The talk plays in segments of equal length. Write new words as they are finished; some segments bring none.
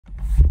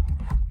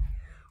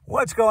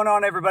What's going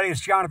on, everybody?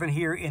 It's Jonathan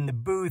here in the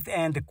booth,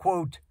 and to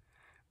quote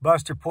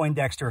Buster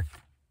Poindexter,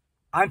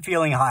 I'm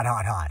feeling hot,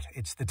 hot, hot.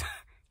 It's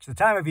the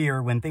time of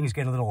year when things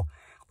get a little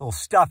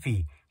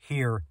stuffy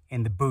here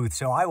in the booth,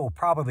 so I will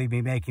probably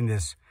be making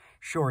this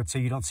short so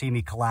you don't see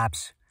me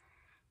collapse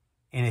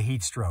in a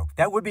heat stroke.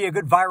 That would be a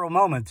good viral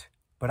moment,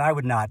 but I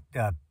would not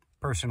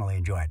personally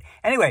enjoy it.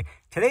 Anyway,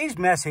 today's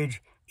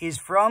message is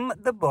from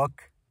the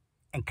book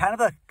and kind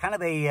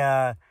of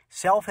a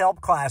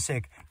self-help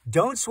classic,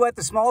 Don't Sweat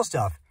the Small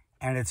Stuff.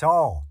 And it's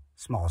all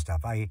small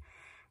stuff. I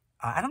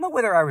don't know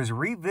whether I was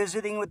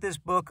revisiting with this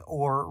book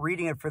or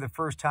reading it for the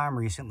first time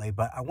recently,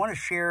 but I want to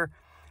share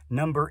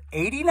number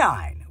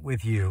 89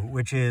 with you,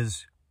 which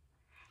is,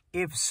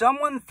 if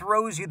someone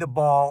throws you the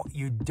ball,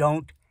 you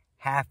don't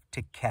have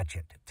to catch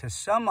it. To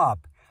sum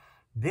up,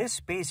 this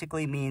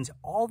basically means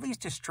all these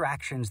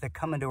distractions that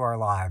come into our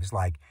lives,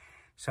 like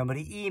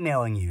somebody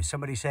emailing you,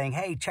 somebody saying,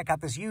 hey, check out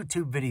this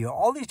YouTube video,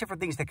 all these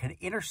different things that can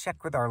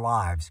intersect with our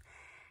lives.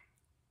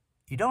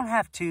 You don't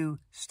have to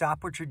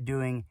stop what you're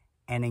doing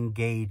and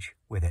engage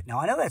with it.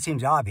 Now, I know that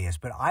seems obvious,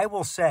 but I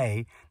will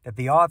say that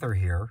the author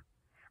here,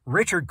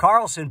 Richard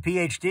Carlson,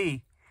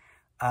 PhD,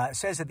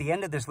 says at the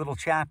end of this little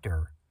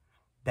chapter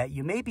that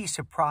you may be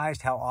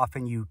surprised how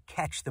often you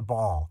catch the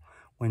ball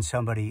when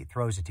somebody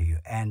throws it to you.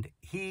 And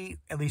he,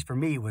 at least for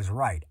me, was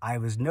right. I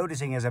was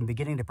noticing as I'm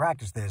beginning to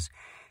practice this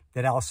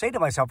that I'll say to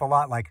myself a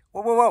lot like,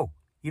 whoa, whoa, whoa,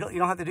 you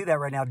don't have to do that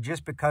right now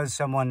just because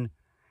someone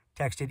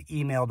texted,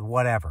 emailed,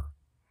 whatever.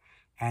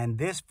 And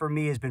this, for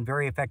me, has been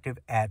very effective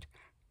at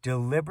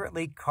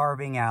deliberately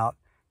carving out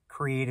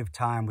creative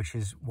time, which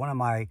is one of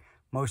my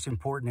most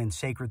important and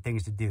sacred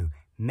things to do,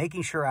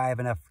 making sure I have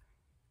enough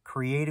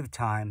creative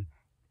time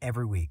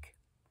every week.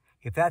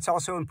 If that's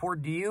also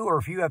important to you, or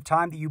if you have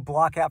time that you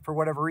block out for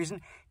whatever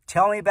reason,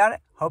 tell me about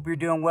it. Hope you're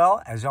doing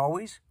well. As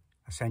always,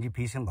 I send you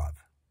peace and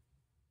love.